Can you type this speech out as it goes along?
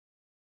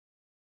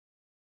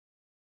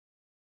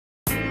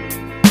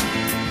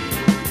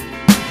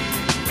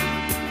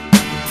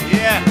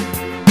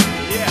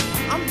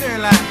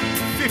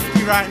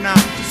right now,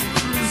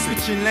 just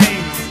switching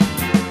lanes.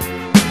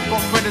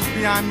 Got brothers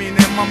behind me in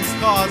their mum's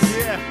cars.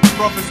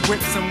 Brothers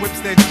whips and whips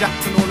their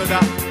jacks and all of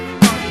that.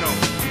 No,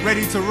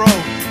 ready to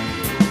roll.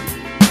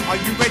 Are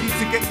you ready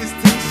to get this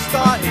thing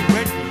started?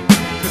 Ready?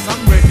 Cause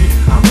I'm ready.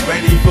 I'm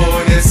ready for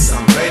this,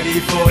 I'm ready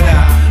for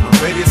that. I'm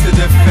ready to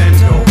defend,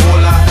 go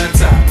all out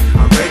attack.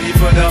 I'm ready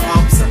for the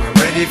ups and I'm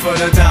ready for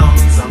the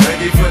downs. I'm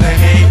ready for the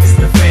haters,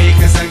 the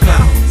fakers and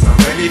clowns. I'm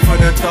ready for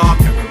the dark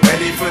and I'm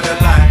ready for the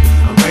light.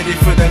 I'm ready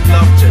for the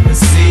love,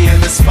 jealousy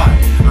and the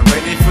spite. I'm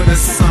ready for the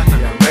sun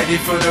and I'm ready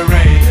for the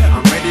rain.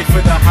 I'm ready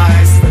for the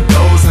highs, the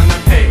lows and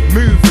the pain.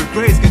 Move with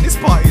grace, get this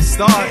party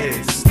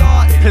started.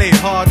 Play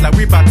hard like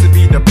we about to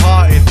be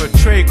departed.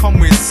 Pertray come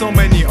with so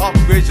many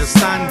upgrades, you're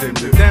standing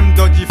with them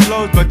dodgy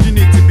flows, but you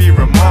need to be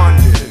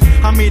reminded.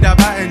 I made that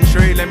baton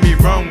tray, let me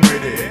run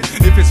with it.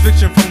 If it's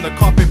fiction from the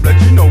carpet blood,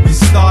 you know we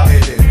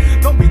started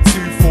it. Don't be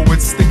too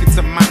forward, stick it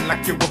to man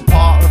like you were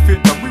part of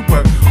it. But we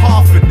worked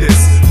hard for this.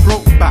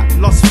 Broke back,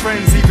 lost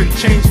friends, even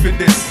changed for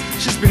this.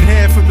 She's been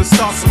here from the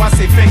start, so I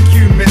say thank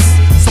you, miss.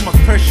 So much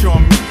pressure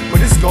on me, but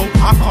this goal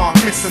I can't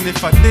miss. And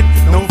if I did,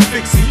 no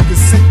fixing, you can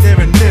sit there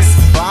and this.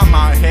 But I'm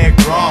out here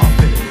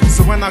grafting.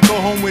 So when I go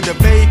home with the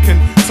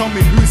bacon, tell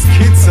me whose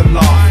kids are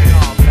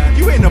laughing.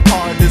 You ain't a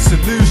part of the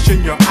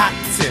solution, you're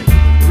acting.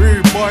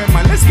 Rude boy,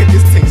 man, let's get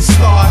this thing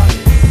started.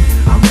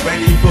 I'm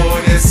ready for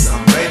this,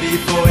 I'm ready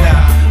for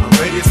that. I'm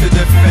ready to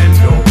defend,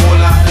 go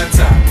all out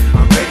attack.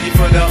 I'm ready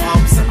for the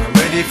ups and I'm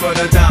ready for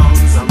the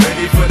downs. I'm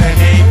ready for the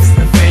haters,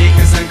 the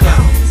fakers and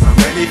clowns. I'm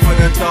ready for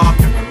the dark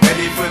and I'm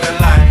ready for the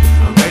light.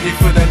 I'm ready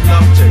for the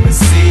love,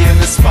 jealousy and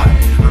the spite.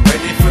 I'm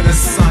ready for the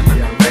sun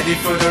and I'm ready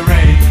for the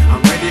rain.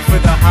 I'm ready for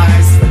the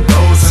highs, the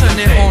lows and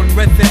the pain. Turn it on,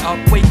 rev it up,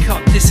 wake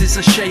up, this is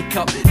a shake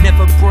up.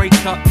 Never break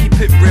up, keep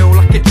it real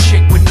like a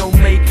chick with no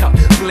makeup.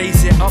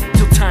 Blaze it up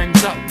till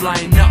time's up,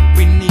 line up.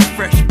 We need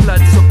fresh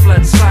blood, so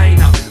blood sign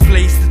up.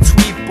 Blaze the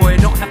tweed boy,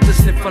 don't have to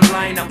sniff a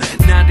line up.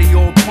 Now they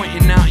all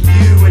pointing out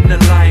you in the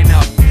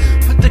lineup.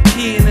 Put the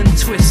key in and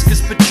twist,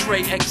 cause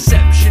Pertray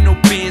exceptional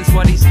beings.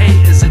 While these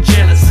haters are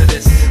jealous of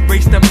this.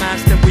 Raise the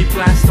mask, then we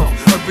blast off.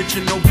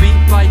 Original beat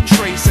by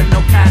Trace and no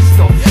cast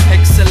off.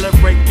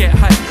 Accelerate, get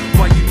hype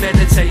while you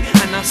meditate.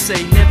 And I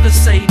say never,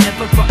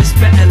 but it's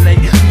better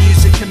late.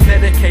 Music can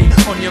medicate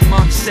on your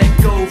mark, set,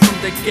 go. From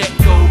the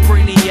get-go,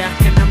 brainiac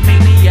and a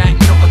maniac,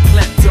 not a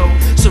klepto.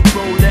 So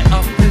roll it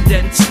up and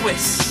then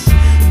twist.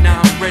 Now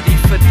I'm ready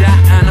for that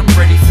and I'm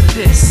ready for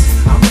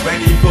this. I'm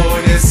ready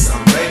for this,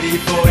 I'm ready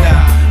for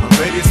that. I'm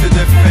ready to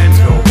defend,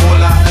 go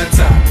all out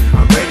attack.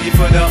 I'm ready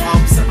for the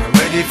ups and I'm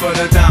ready for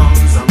the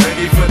downs. I'm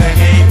ready for the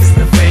haters,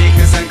 the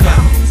fakers and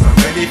clowns. I'm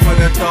ready for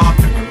the dark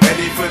and I'm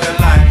ready for the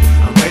light.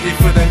 I'm ready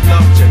for the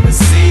love,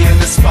 jealousy and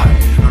the spite.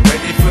 I'm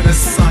ready for the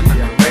sun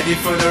and I'm ready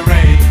for the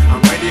rain. I'm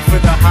ready for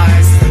the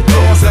highs, the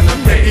lows and the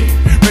pain.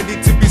 Ready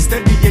to be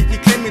steady, yeah, you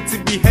claim it to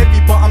be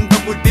heavy, but I'm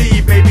double D,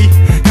 baby.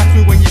 Catch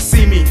me when you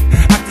see me.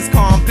 Actors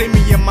can't play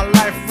me in my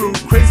life through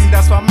crazy.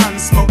 That's why man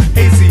smoke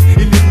hazy.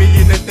 He leave me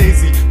in a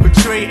daisy.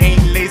 Pertray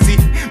ain't lazy,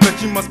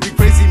 but you must be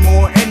crazy.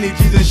 More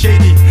energy than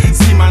shady.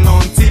 See man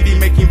on TV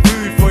making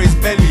food for his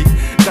belly.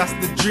 That's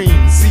the dream.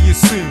 See you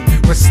soon.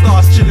 We're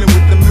stars chilling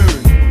with the moon.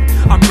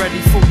 I'm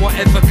ready for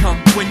whatever come.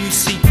 When you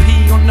see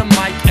P on the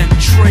mic and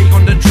Trey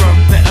on the drum,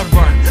 better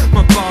run.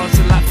 My bars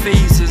are like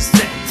phasers,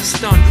 set to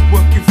stun.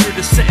 Working through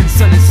the setting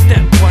sun in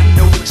step one,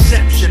 no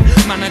exception.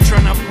 Man, I'm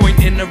trying to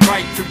point in the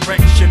right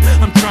direction.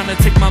 I'm trying to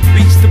take my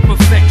beats to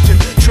perfection.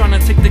 Trying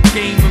to take the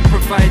game and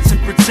provide some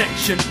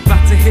protection.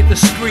 About to hit the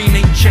screen,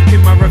 ain't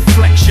checking my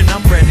reflection.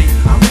 I'm ready.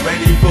 I'm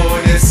ready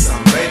for this,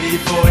 I'm ready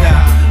for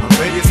that. I'm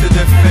ready to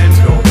defend,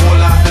 go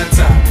all out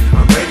attack.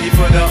 I'm ready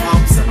for the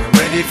ups and I'm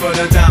ready for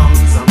the downs.